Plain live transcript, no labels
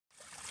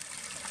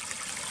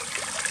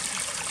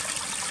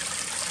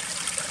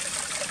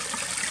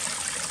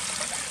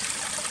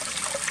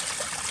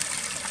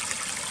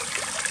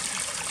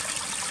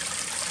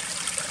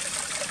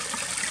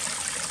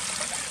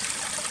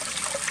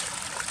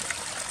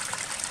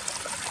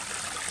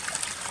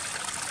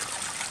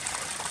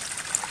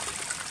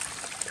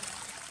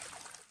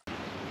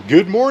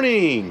Good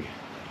morning.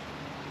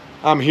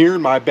 I'm here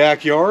in my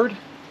backyard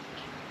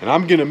and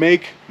I'm gonna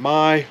make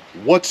my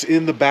what's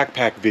in the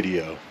backpack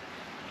video.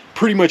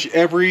 Pretty much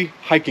every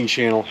hiking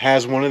channel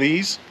has one of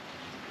these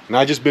and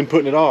I've just been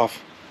putting it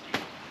off.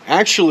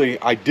 Actually,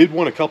 I did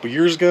one a couple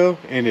years ago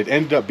and it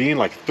ended up being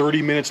like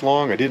 30 minutes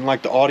long. I didn't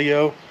like the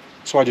audio,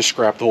 so I just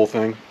scrapped the whole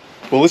thing.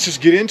 Well, let's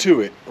just get into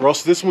it, or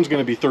else this one's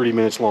gonna be 30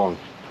 minutes long.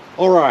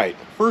 All right,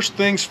 first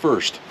things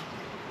first.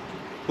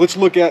 Let's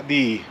look at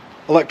the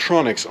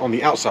electronics on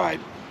the outside.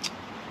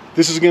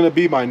 This is going to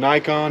be my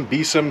Nikon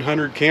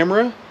B700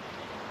 camera.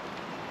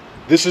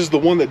 This is the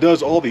one that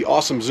does all the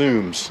awesome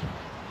zooms.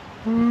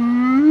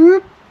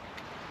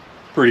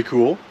 Pretty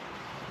cool.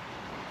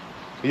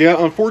 Yeah,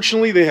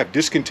 unfortunately they have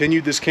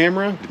discontinued this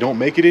camera. They don't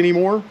make it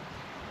anymore.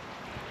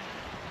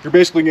 You're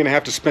basically going to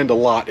have to spend a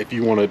lot if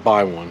you want to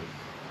buy one.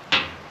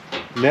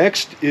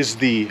 Next is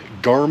the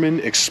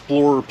Garmin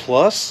Explorer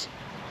Plus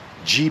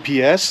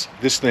GPS.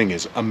 This thing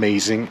is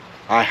amazing.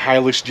 I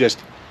highly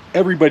suggest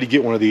everybody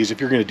get one of these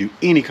if you're going to do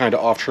any kind of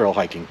off-trail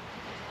hiking.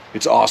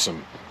 It's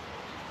awesome.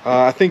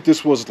 I think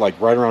this was like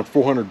right around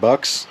 400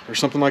 bucks or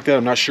something like that.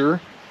 I'm not sure.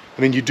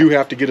 And then you do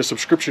have to get a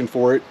subscription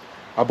for it.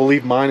 I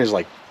believe mine is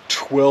like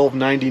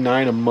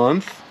 $12.99 a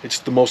month. It's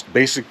the most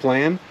basic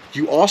plan.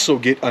 You also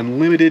get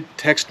unlimited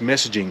text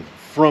messaging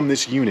from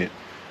this unit.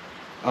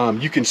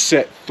 You can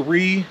set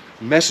 3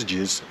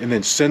 messages and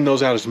then send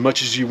those out as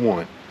much as you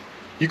want.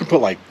 You can put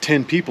like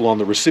 10 people on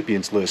the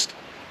recipients list.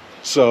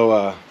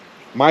 So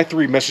my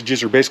 3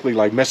 messages are basically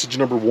like message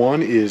number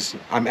 1 is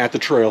I'm at the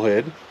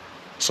trailhead.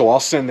 So I'll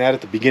send that at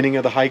the beginning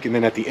of the hike and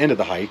then at the end of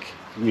the hike,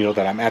 you know,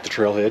 that I'm at the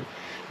trailhead.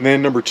 And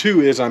then number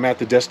 2 is I'm at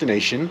the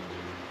destination.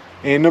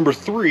 And number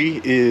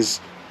 3 is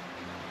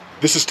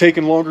this is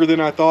taking longer than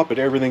I thought, but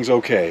everything's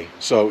okay.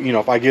 So, you know,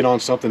 if I get on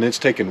something that's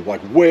taking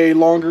like way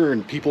longer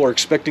and people are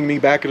expecting me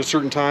back at a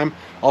certain time,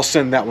 I'll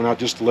send that one out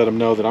just to let them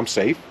know that I'm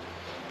safe.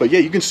 But yeah,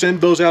 you can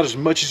send those out as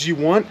much as you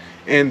want.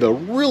 And the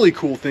really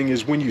cool thing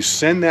is when you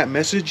send that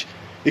message,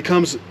 it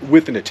comes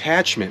with an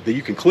attachment that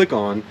you can click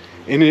on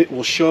and it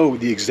will show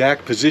the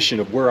exact position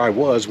of where I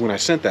was when I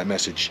sent that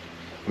message.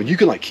 I mean, you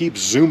can like keep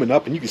zooming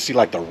up and you can see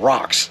like the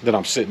rocks that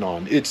I'm sitting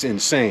on. It's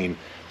insane.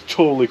 It's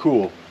totally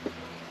cool.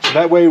 So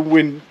that way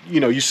when, you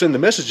know, you send the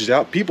messages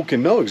out, people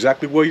can know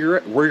exactly where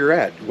you're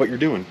at, what you're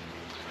doing.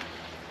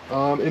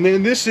 And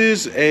then this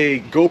is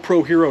a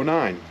GoPro Hero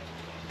 9.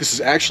 This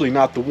is actually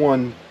not the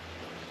one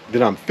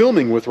that I'm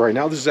filming with right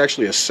now. This is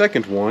actually a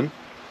second one.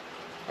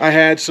 I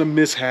had some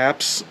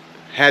mishaps,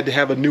 had to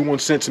have a new one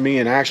sent to me,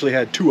 and I actually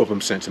had 2 of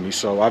them sent to me,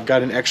 so I've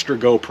got an extra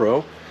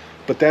GoPro.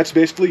 But that's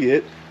basically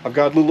it. I've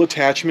got a little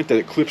attachment that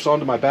it clips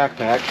onto my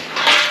backpack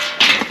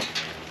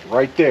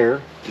right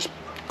there. Just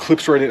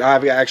clips right in.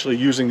 I'm actually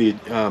using the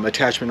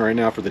attachment right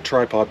now for the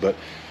tripod, but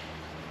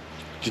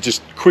you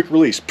just quick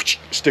release,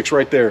 sticks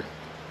right there.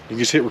 You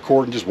just hit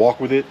record and just walk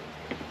with it.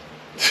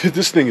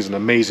 This thing is an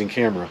amazing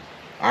camera.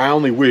 I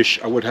only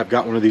wish I would have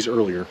got one of these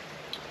earlier.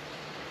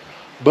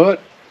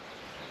 But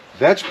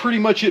that's pretty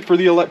much it for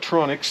the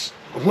electronics.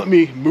 Let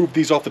me move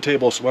these off the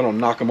table so I don't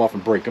knock them off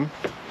and break them.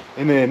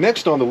 And then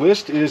next on the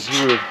list is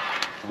your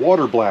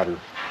water bladder.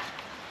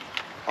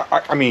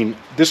 I mean,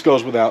 this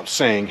goes without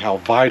saying how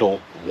vital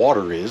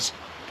water is.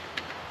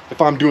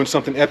 If I'm doing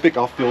something epic,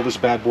 I'll fill this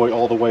bad boy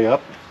all the way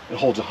up. It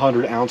holds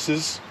 100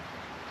 ounces.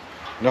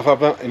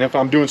 And if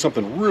I'm doing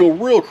something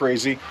real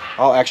crazy,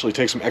 I'll actually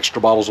take some extra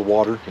bottles of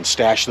water and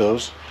stash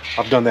those.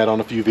 I've done that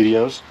on a few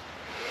videos.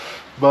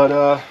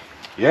 But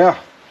yeah,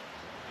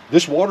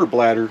 this water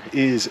bladder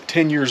is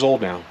 10 years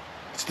old now.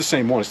 It's the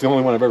same one. It's the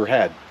only one I've ever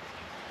had.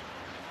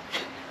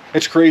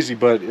 It's crazy,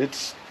 but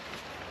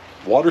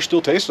water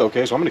still tastes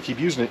okay, so I'm going to keep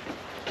using it.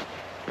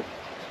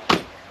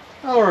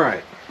 All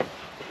right,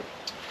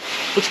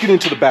 let's get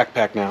into the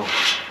backpack now.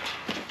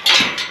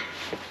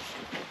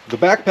 The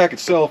backpack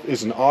itself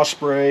is an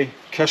Osprey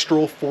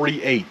Kestrel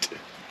 48.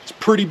 It's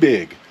pretty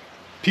big.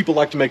 People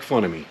like to make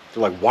fun of me.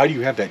 They're like, why do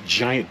you have that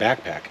giant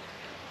backpack?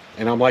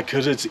 And I'm like,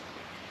 because it's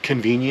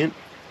convenient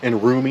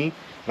and roomy,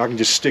 and I can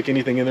just stick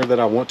anything in there that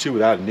I want to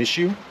without an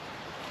issue.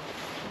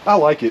 I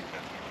like it.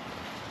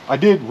 I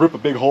did rip a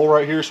big hole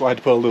right here, so I had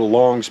to put a little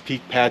Long's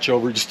Peak patch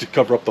over just to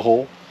cover up the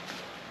hole.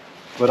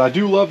 But I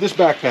do love this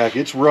backpack.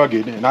 It's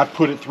rugged, and I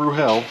put it through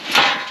hell.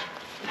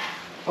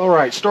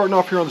 Alright, starting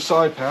off here on the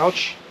side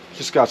pouch,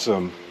 just got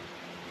some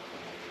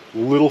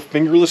little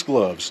fingerless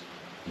gloves.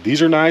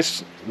 These are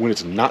nice when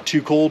it's not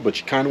too cold, but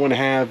you kind of want to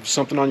have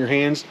something on your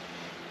hands.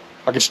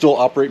 I can still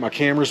operate my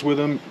cameras with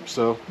them,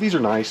 so these are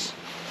nice.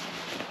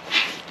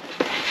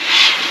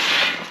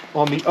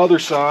 On the other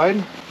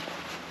side,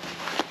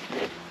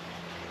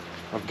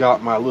 I've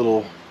got my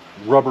little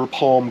rubber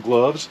palm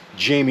gloves.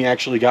 Jamie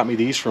actually got me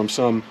these from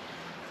some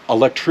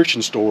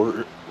electrician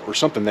store or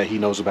something that he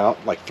knows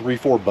about, like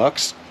 $3-4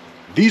 bucks.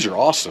 These are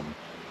awesome.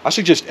 I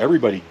suggest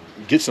everybody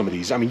get some of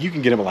these. I mean, you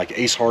can get them at like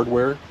Ace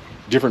Hardware,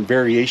 different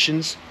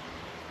variations,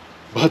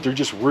 but they're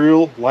just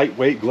real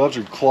lightweight gloves.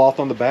 Are cloth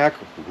on the back,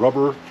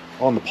 rubber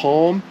on the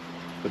palm.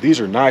 But these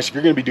are nice. If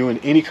you're going to be doing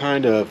any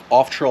kind of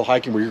off-trail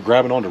hiking where you're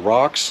grabbing onto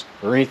rocks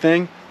or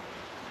anything,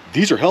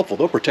 these are helpful.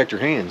 They'll protect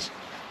your hands.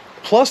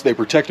 Plus, they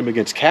protect them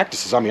against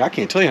cactuses. I mean, I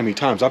can't tell you how many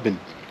times I've been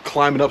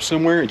climbing up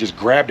somewhere and just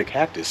grabbed a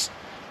cactus.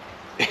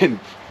 And,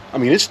 I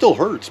mean, it still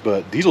hurts,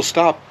 but these will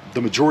stop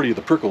the majority of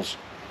the prickles.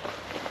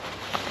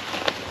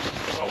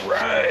 All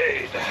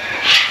right.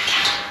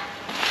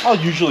 I'll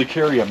usually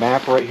carry a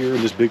map right here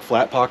in this big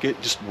flat pocket.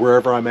 Just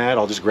wherever I'm at,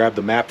 I'll just grab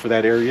the map for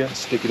that area,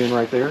 stick it in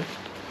right there.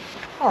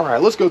 All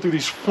right, let's go through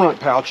these front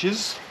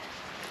pouches.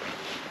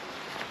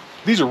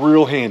 These are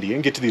real handy. I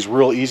can get to these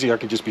real easy. I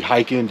can just be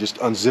hiking, just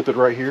unzip it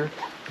right here.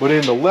 But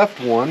in the left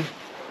one,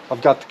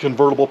 I've got the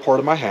convertible part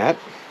of my hat.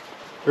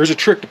 There's a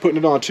trick to putting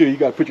it on too. You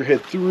gotta put your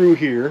head through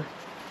here.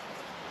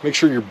 Make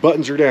sure your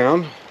buttons are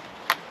down.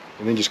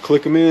 And then just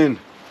click them in.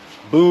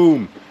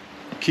 Boom.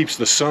 Keeps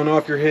the sun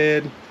off your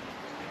head.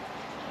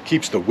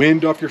 Keeps the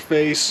wind off your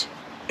face.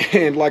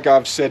 And like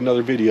I've said in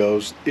other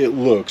videos, it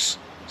looks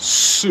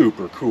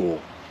super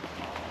cool.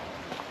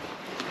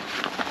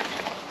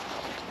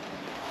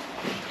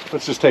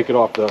 Let's just take it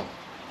off though.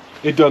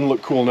 It doesn't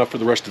look cool enough for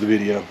the rest of the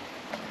video.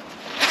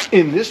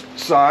 In this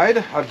side,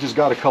 I've just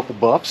got a couple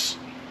buffs.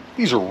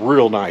 These are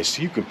real nice.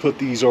 You can put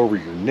these over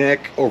your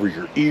neck, over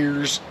your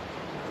ears,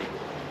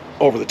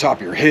 over the top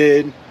of your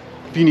head.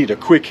 If you need a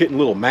quick hitting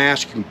little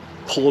mask, you can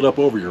pull it up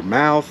over your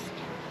mouth.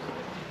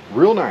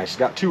 Real nice.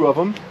 Got two of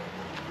them.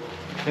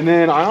 And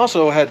then I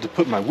also had to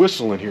put my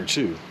whistle in here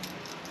too.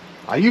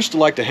 I used to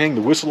like to hang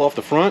the whistle off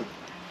the front,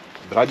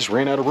 but I just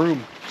ran out of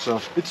room.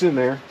 So it's in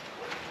there.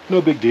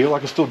 No big deal. I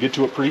can still get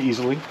to it pretty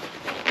easily.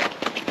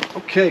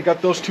 Okay,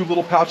 got those two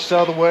little pouches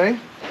out of the way.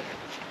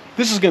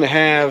 This is going to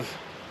have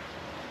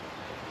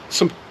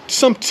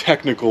some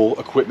technical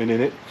equipment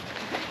in it.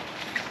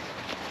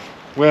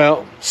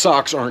 Well,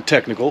 socks aren't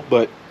technical,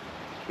 but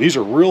these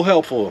are real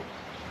helpful.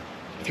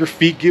 If your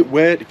feet get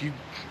wet, if you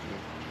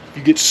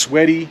get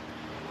sweaty,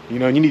 you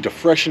know, and you need to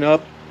freshen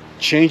up,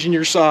 changing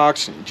your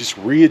socks and just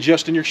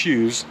readjusting your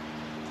shoes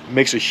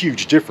makes a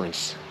huge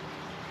difference.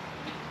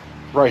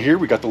 Right here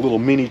we got the little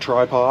mini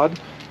tripod,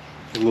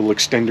 the little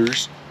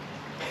extenders.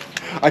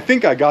 I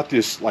think I got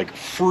this like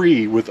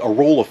free with a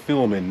roll of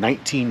film in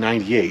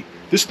 1998.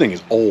 This thing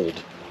is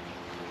old,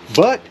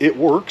 but it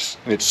works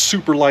and it's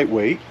super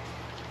lightweight.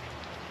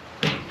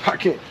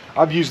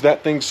 I've used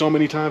that thing so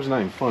many times, not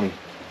even funny.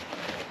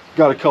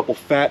 Got a couple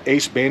fat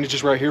ace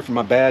bandages right here for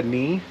my bad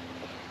knee.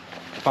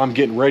 If I'm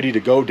getting ready to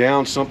go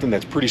down something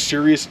that's pretty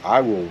serious,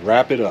 I will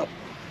wrap it up.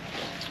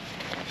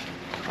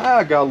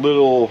 I got a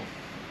little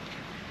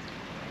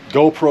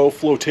GoPro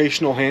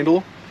flotational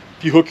handle.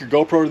 If you hook your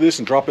GoPro to this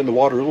and drop it in the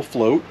water, it'll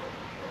float.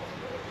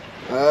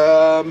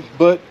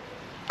 But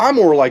I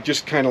more like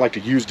just kind of like to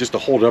use just to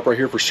hold it up right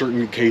here for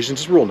certain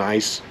occasions. It's real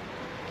nice.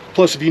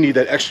 Plus, if you need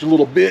that extra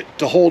little bit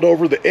to hold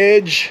over the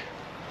edge,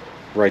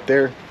 right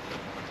there.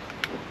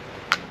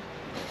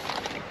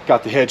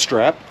 Got the head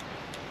strap.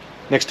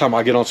 Next time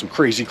I get on some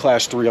crazy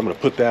class 3, I'm going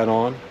to put that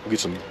on. We'll get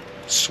some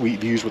sweet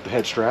views with the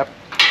head strap.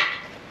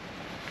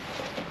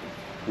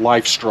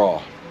 Life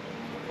straw.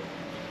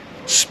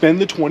 Spend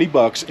the 20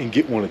 bucks and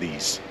get one of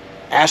these.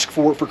 Ask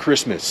for it for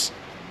Christmas.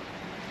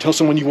 Tell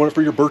someone you want it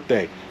for your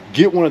birthday.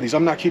 Get one of these.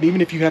 I'm not kidding.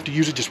 Even if you have to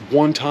use it just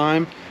one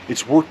time,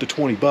 it's worth the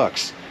 20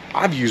 bucks.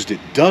 I've used it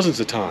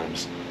dozens of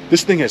times.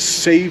 This thing has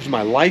saved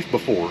my life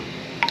before.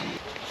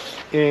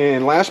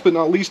 And last but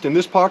not least, in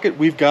this pocket,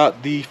 we've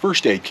got the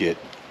first aid kit.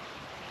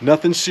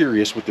 Nothing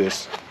serious with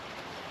this.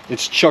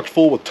 It's chucked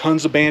full with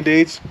tons of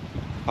band-aids.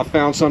 I've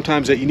found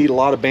sometimes that you need a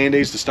lot of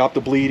band-aids to stop the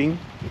bleeding.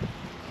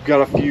 We've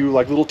got a few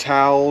like little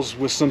towels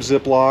with some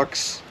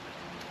Ziplocs.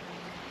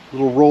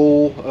 Little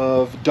roll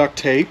of duct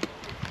tape.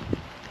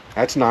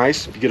 That's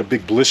nice. If you get a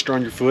big blister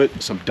on your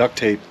foot, some duct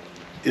tape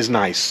is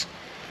nice.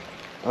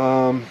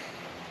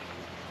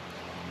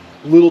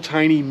 Little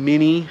tiny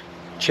mini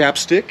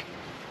chapstick.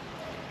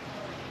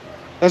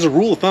 As a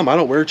rule of thumb, I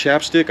don't wear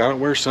chapstick, I don't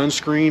wear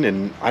sunscreen,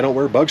 and I don't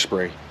wear bug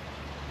spray.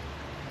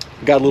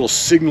 Got a little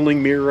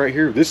signaling mirror right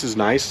here. This is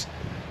nice.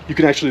 You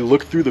can actually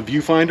look through the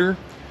viewfinder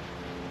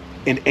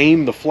and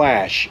aim the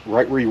flash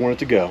right where you want it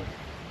to go.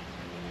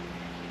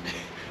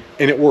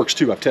 And it works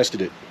too, I've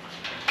tested it.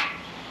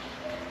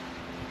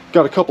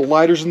 Got a couple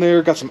lighters in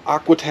there, got some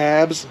aqua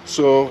tabs,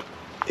 so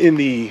in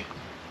the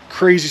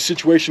crazy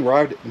situation where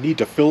I need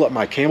to fill up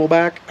my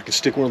Camelback, I can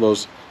stick one of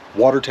those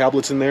water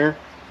tablets in there,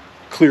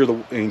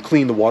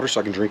 clean the water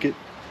so I can drink it.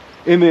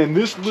 And then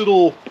this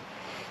little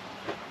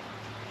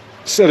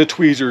set of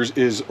tweezers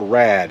is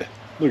rad.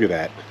 Look at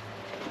that.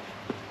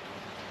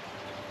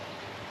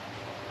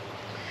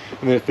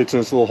 And then it fits in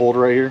this little holder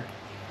right here.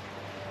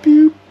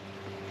 Boop.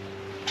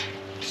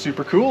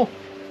 Super cool.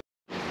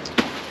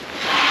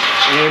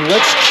 And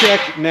let's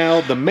check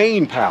now the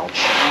main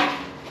pouch.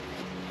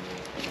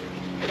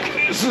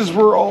 This is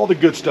where all the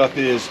good stuff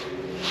is.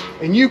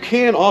 And you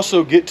can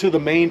also get to the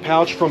main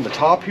pouch from the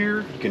top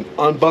here. You can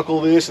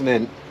unbuckle this and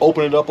then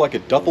open it up like a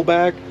duffel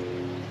bag.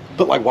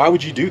 But like, why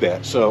would you do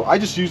that? So I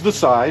just use the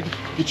side,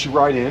 get you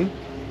right in.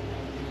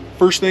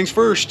 First things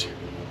first,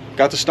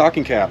 got the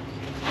stocking cap.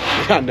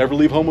 I never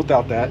leave home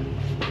without that.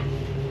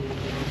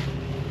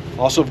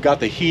 Also got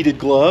the heated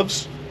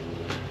gloves.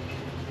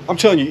 I'm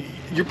telling you,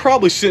 You're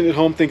probably sitting at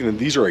home thinking that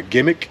these are a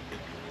gimmick,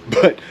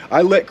 but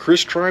I let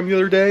Chris try them the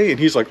other day and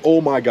he's like,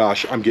 oh my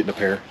gosh, I'm getting a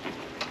pair.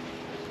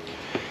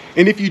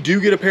 And if you do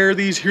get a pair of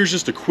these, here's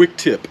just a quick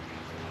tip.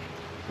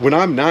 When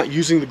I'm not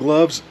using the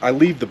gloves, I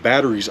leave the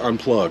batteries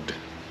unplugged.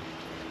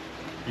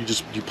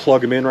 You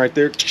plug them in right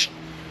there.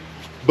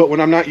 But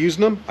when I'm not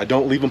using them, I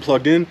don't leave them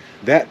plugged in.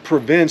 That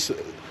prevents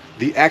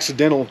the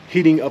accidental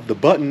hitting of the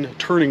button,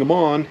 turning them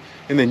on,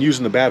 and then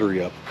using the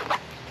battery up.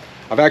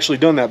 I've actually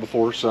done that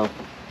before, so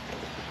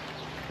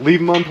leave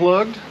them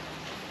unplugged.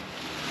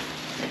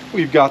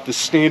 We've got the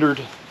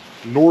standard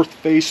North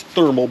Face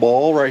thermal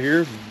ball right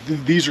here.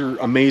 These are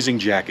amazing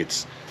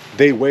jackets.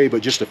 They weigh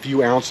but just a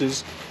few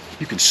ounces.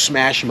 You can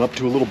smash them up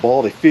to a little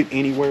ball. They fit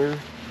anywhere.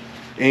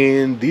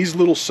 And these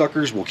little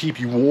suckers will keep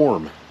you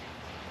warm.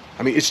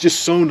 I mean, it's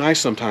just so nice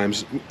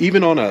sometimes.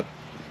 Even on a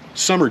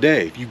summer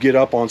day, if you get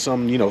up on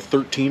some,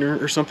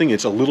 13er or something,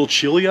 it's a little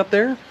chilly up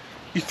there,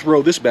 you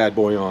throw this bad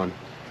boy on.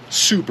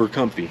 Super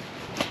comfy.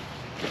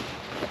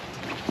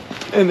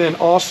 And then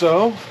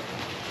also,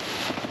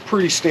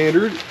 pretty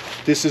standard,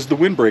 this is the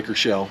windbreaker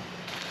shell.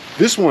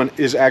 This one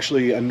is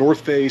actually a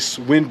North Face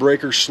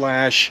windbreaker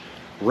slash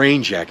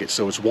rain jacket,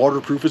 so it's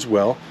waterproof as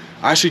well.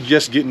 I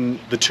suggest getting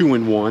the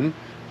 2-in-1.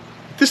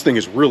 This thing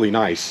is really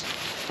nice.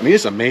 I mean,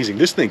 it's amazing.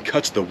 This thing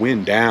cuts the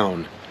wind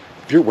down.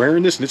 If you're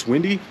wearing this and it's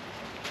windy,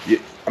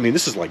 I mean,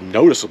 this is like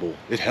noticeable.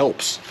 It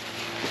helps.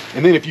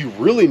 And then if you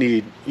really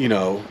need,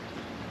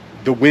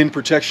 the wind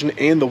protection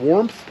and the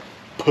warmth,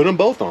 put them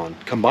both on.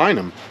 Combine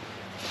them.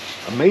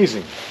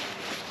 Amazing.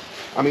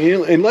 I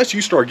mean, unless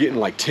you start getting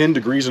like 10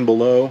 degrees and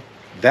below,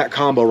 that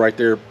combo right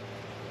there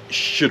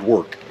should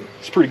work.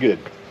 It's pretty good.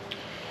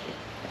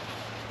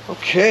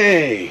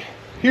 Okay,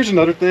 here's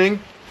another thing.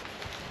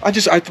 I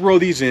throw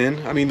these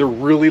in. I mean, they're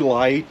really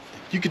light.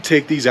 You could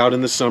take these out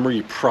in the summer.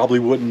 You probably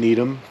wouldn't need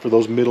them for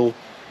those middle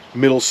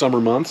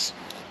summer months.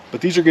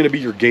 But these are going to be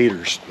your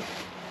gaiters.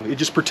 It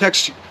just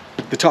protects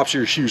the tops of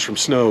your shoes from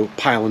snow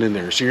piling in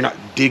there, so you're not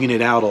digging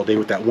it out all day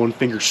with that one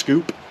finger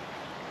scoop.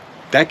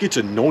 That gets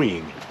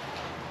annoying.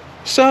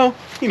 So,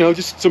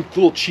 just some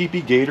little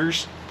cheapy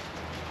gaiters.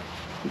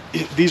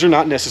 These are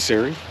not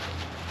necessary.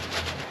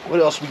 What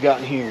else we got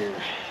in here?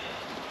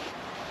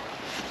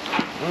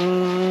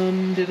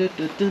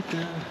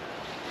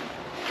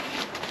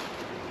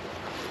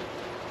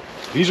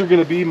 These are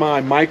going to be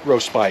my micro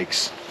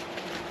spikes.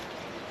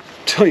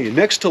 Tell you,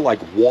 next to like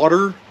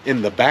water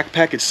in the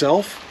backpack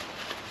itself,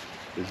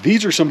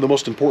 these are some of the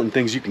most important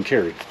things you can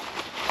carry.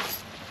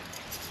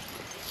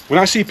 When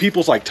I see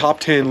people's like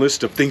top 10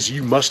 list of things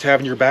you must have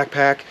in your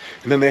backpack,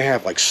 and then they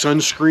have like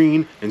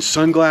sunscreen and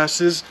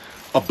sunglasses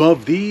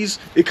above these,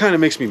 it kind of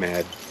makes me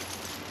mad.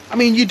 I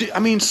mean,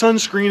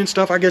 sunscreen and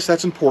stuff, I guess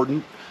that's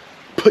important.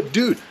 But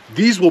dude,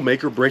 these will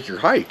make or break your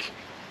hike.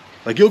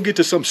 Like, you'll get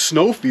to some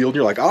snow field and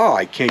you're like,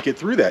 I can't get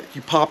through that.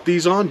 You pop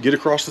these on, get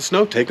across the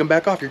snow, take them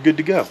back off, you're good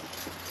to go.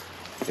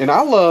 And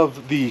I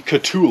love the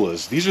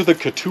Katulas. These are the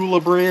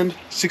Katula brand,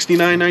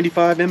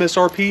 $69.95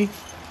 MSRP.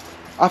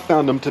 I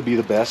found them to be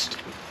the best.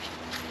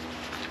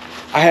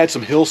 I had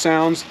some hill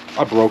sounds,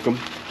 I broke them.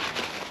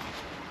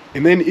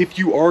 And then if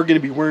you are going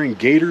to be wearing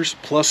gaiters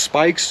plus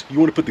spikes, you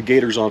want to put the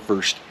gaiters on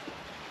first.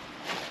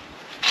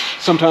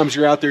 Sometimes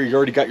you're out there, you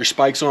already got your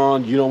spikes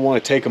on, you don't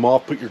want to take them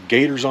off, put your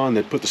gaiters on,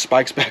 then put the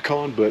spikes back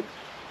on. But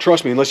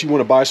trust me, unless you want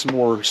to buy some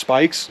more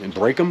spikes and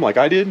break them like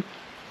I did,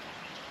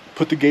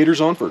 put the gaiters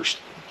on first.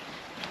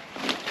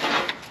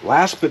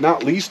 Last but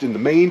not least, in the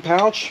main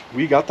pouch,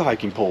 we got the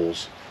hiking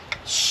poles.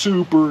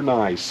 Super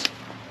nice.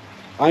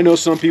 I know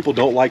some people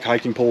don't like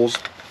hiking poles,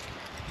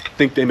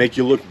 think they make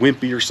you look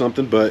wimpy or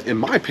something, but in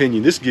my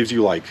opinion, this gives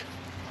you like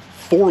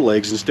 4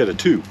 legs instead of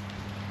 2.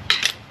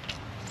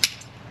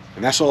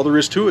 And that's all there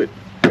is to it.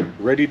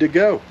 Ready to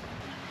go.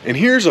 And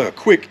here's a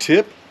quick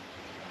tip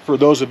for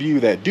those of you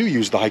that do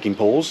use the hiking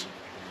poles.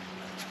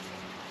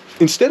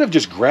 Instead of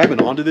just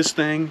grabbing onto this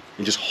thing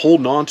and just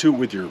holding onto it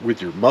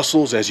with your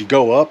muscles as you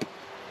go up,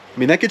 I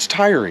mean, that gets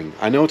tiring.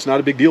 I know it's not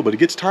a big deal, but it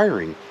gets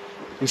tiring.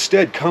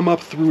 Instead, come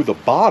up through the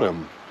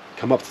bottom,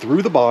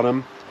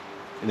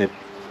 and then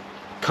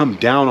come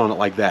down on it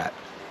like that.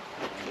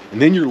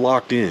 And then you're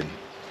locked in.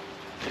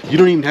 You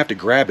don't even have to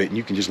grab it, and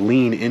you can just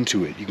lean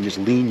into it. You can just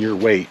lean your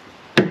weight.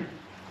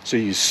 So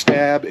you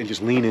stab and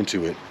just lean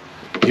into it.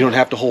 You don't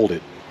have to hold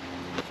it.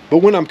 But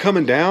when I'm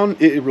coming down,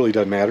 it really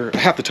doesn't matter.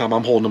 Half the time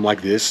I'm holding them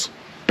like this,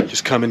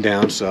 just coming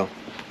down, so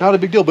not a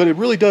big deal. But it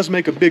really does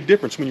make a big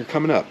difference when you're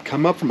coming up.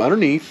 Come up from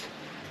underneath,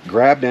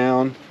 grab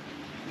down,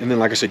 and then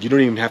like I said, you don't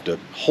even have to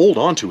hold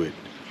onto it.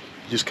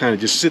 You just kind of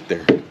just sit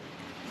there.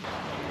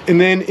 And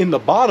then in the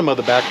bottom of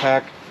the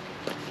backpack,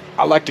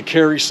 I like to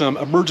carry some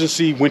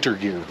emergency winter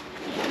gear.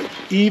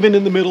 Even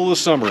in the middle of the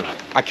summer,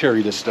 I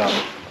carry this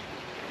stuff.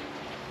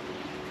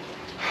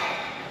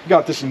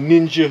 Got this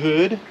ninja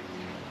hood.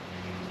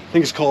 I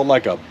think it's called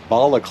like a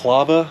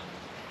balaclava.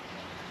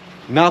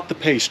 Not the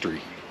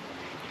pastry.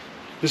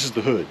 This is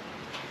the hood.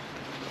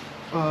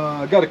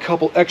 I got a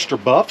couple extra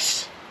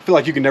buffs. I feel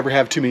like you can never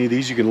have too many of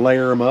these. You can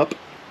layer them up.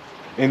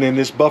 And then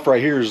this buff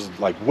right here is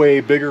like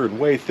way bigger and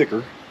way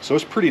thicker. So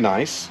it's pretty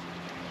nice.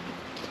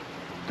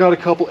 Got a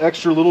couple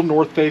extra little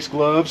North Face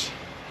gloves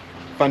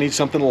if I need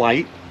something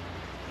light.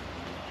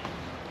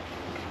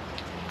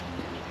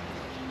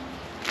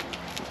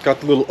 Got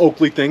the little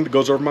Oakley thing that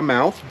goes over my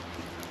mouth.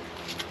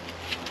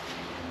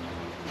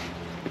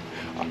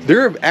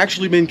 There have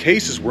actually been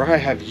cases where I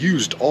have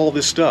used all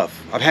this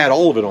stuff. I've had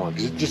all of it on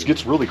because it just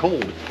gets really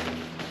cold.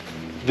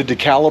 The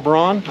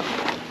Decalibron,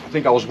 I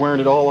think I was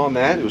wearing it all on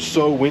that. It was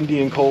so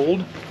windy and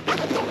cold.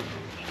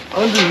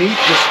 Underneath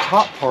this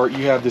top part,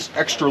 you have this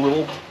extra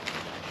little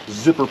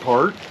zipper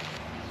part.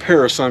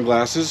 Pair of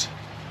sunglasses.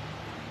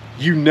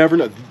 You never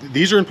know.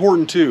 These are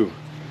important too.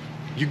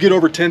 You get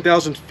over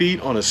 10,000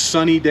 feet on a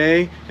sunny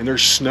day and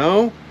there's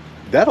snow,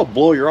 that'll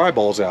blow your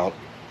eyeballs out.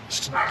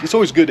 It's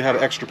always good to have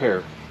an extra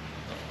pair.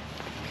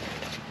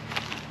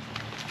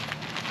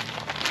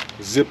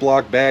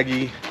 Ziploc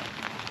baggie.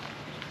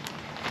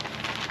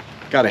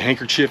 Got a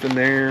handkerchief in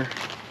there.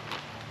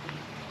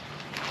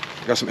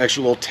 Got some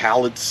extra little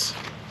towelettes.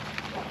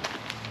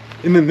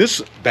 And then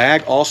this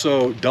bag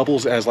also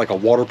doubles as like a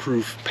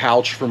waterproof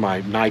pouch for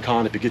my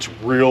Nikon if it gets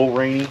real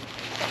rainy.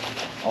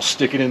 I'll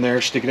stick it in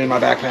there, stick it in my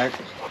backpack.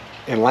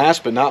 And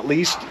last but not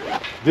least,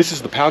 this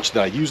is the pouch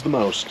that I use the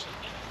most.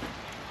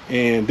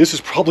 And this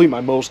is probably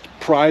my most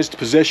prized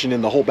possession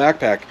in the whole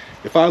backpack.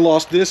 If I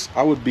lost this,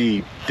 I would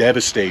be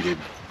devastated.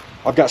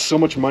 I've got so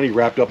much money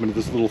wrapped up into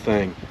this little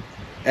thing.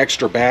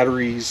 Extra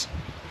batteries,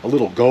 a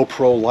little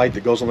GoPro light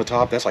that goes on the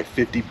top, that's like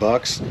 50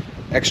 bucks.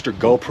 Extra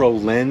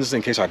GoPro lens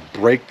in case I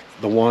break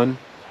the one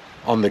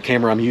on the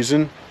camera I'm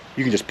using.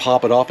 You can just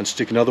pop it off and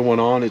stick another one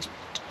on. It's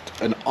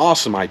an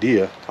awesome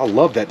idea. I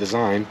love that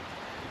design.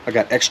 I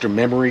got extra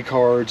memory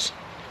cards,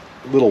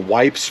 little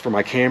wipes for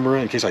my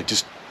camera in case I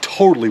just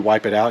totally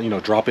wipe it out, you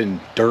know, drop it in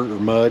dirt or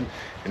mud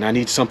and I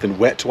need something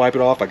wet to wipe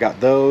it off. I got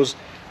those.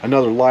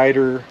 Another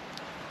lighter,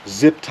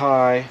 zip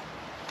tie.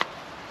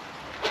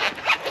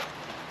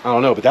 I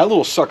don't know, but that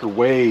little sucker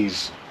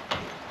weighs.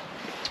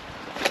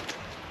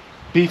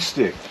 Beef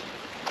stick.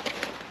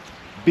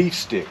 Beef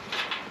stick.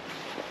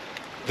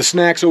 The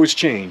snacks always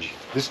change.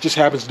 This just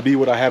happens to be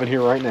what I have in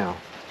here right now.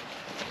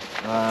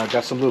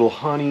 Got some little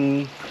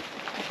honey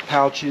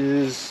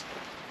pouches.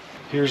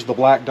 Here's the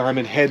black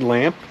diamond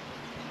headlamp.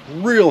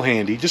 Real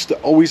handy, just to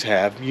always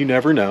have. You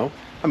never know.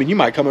 I mean, you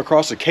might come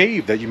across a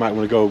cave that you might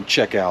want to go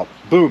check out.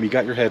 Boom, you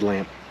got your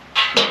headlamp.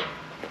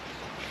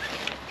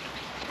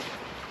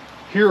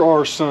 Here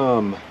are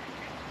some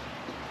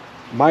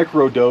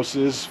micro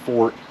doses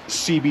for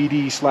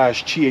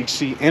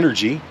CBD/THC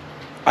energy.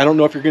 I don't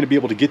know if you're going to be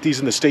able to get these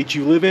in the state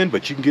you live in,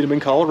 but you can get them in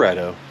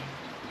Colorado.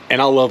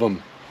 And I love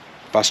them.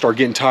 If I start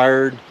getting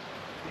tired,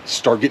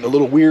 start getting a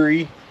little weary,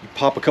 you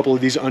pop a couple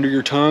of these under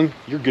your tongue,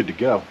 you're good to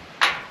go.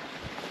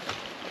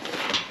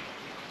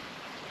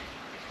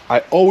 I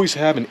always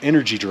have an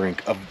energy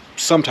drink of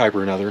some type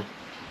or another.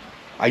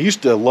 I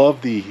used to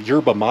love the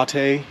yerba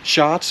mate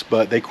shots,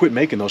 but they quit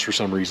making those for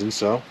some reason,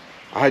 so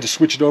I had to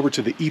switch it over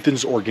to the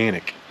Ethan's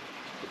Organic.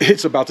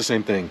 It's about the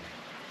same thing.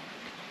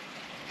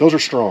 Those are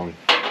strong.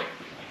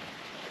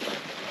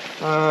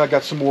 I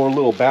got some more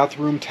little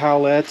bathroom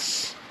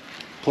towelettes,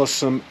 plus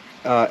some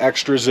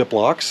extra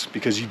Ziplocs,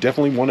 because you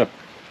definitely want to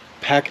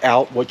pack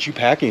out what you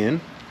pack in.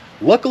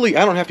 Luckily,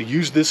 I don't have to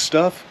use this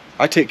stuff.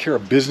 I take care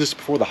of business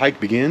before the hike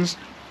begins.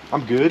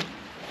 I'm good.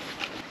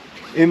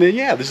 And then,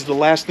 yeah, this is the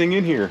last thing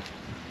in here.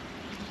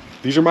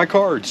 These are my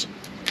cards.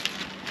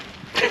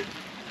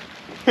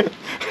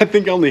 I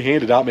think I only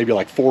handed out maybe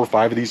like 4 or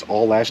 5 of these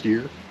all last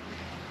year.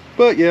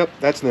 But, yep,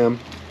 that's them.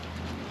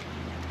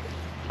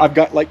 I've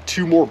got like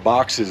 2 more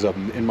boxes of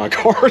them in my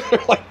car. They're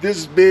like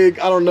this big.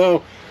 I don't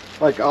know.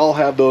 Like, I'll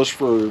have those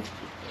for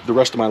the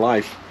rest of my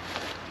life.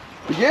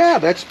 But yeah,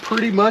 that's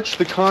pretty much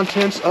the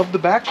contents of the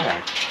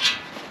backpack.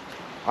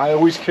 I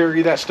always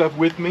carry that stuff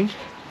with me.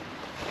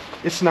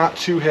 It's not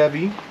too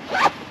heavy.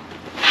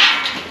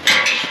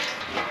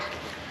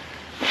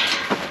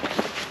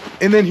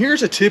 And then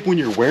here's a tip when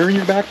you're wearing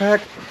your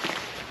backpack.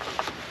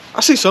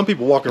 I see some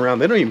people walking around,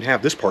 they don't even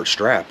have this part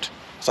strapped.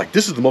 It's like,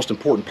 this is the most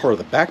important part of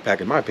the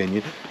backpack in my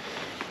opinion.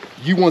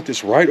 You want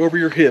this right over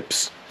your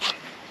hips.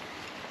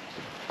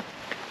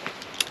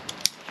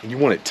 And you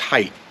want it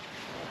tight.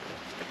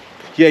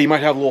 Yeah, you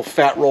might have a little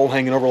fat roll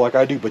hanging over like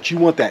I do, but you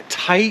want that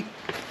tight.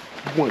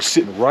 You want it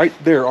sitting right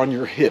there on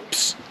your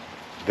hips.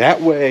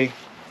 That way,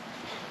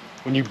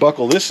 when you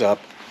buckle this up,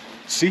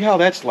 see how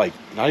that's like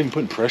not even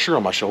putting pressure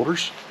on my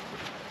shoulders?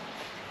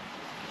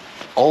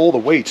 All the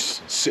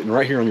weight's sitting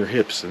right here on your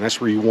hips, and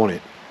that's where you want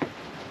it.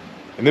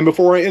 And then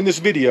before I end this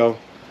video,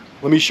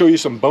 let me show you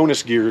some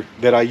bonus gear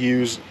that I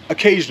use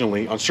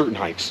occasionally on certain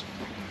hikes.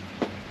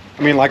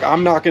 I mean, like,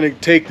 I'm not going to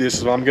take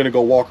this if I'm going to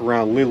go walk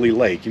around Lily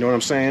Lake, you know what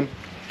I'm saying?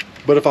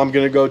 But if I'm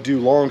going to go do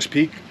Long's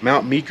Peak,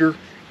 Mount Meeker,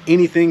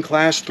 anything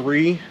class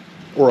 3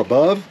 or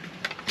above,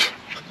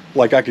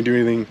 like I can do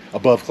anything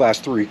above class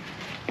 3,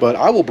 but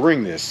I will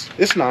bring this.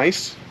 It's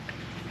nice.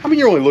 I mean,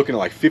 you're only looking at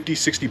like 50,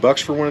 60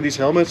 bucks for one of these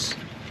helmets.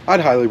 I'd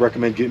highly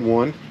recommend getting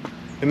one.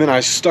 And then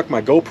I stuck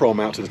my GoPro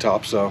mount to the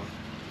top, so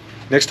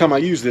next time I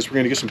use this, we're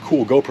going to get some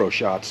cool GoPro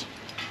shots.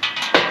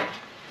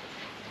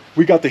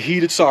 We got the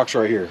heated socks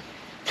right here.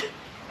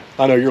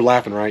 I know you're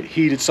laughing, right?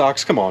 Heated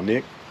socks. Come on,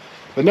 Nick.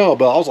 But no,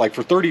 but I was like,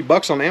 for 30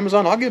 bucks on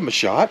Amazon, I'll give them a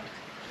shot.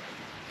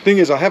 Thing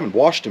is, I haven't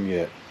washed them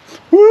yet.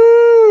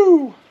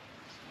 Woo!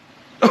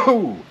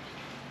 Oh!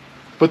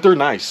 But they're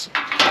nice.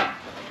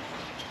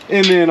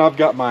 And then I've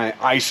got my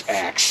ice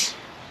axe.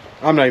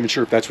 I'm not even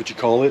sure if that's what you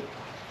call it.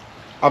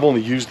 I've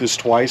only used this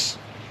twice.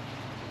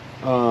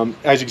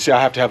 As you can see,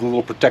 I have to have the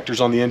little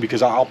protectors on the end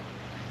because I'll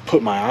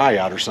put my eye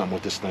out or something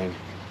with this thing.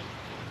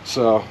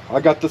 So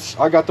I got this.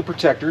 I got the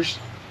protectors.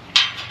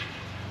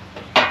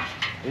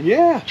 And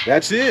yeah,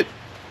 that's it.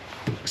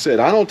 Like I said,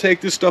 I don't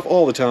take this stuff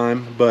all the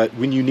time, but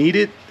when you need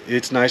it,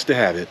 it's nice to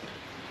have it.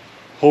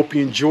 Hope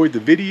you enjoyed the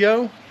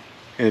video,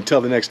 and until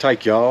the next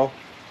hike, y'all,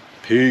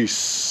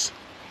 peace.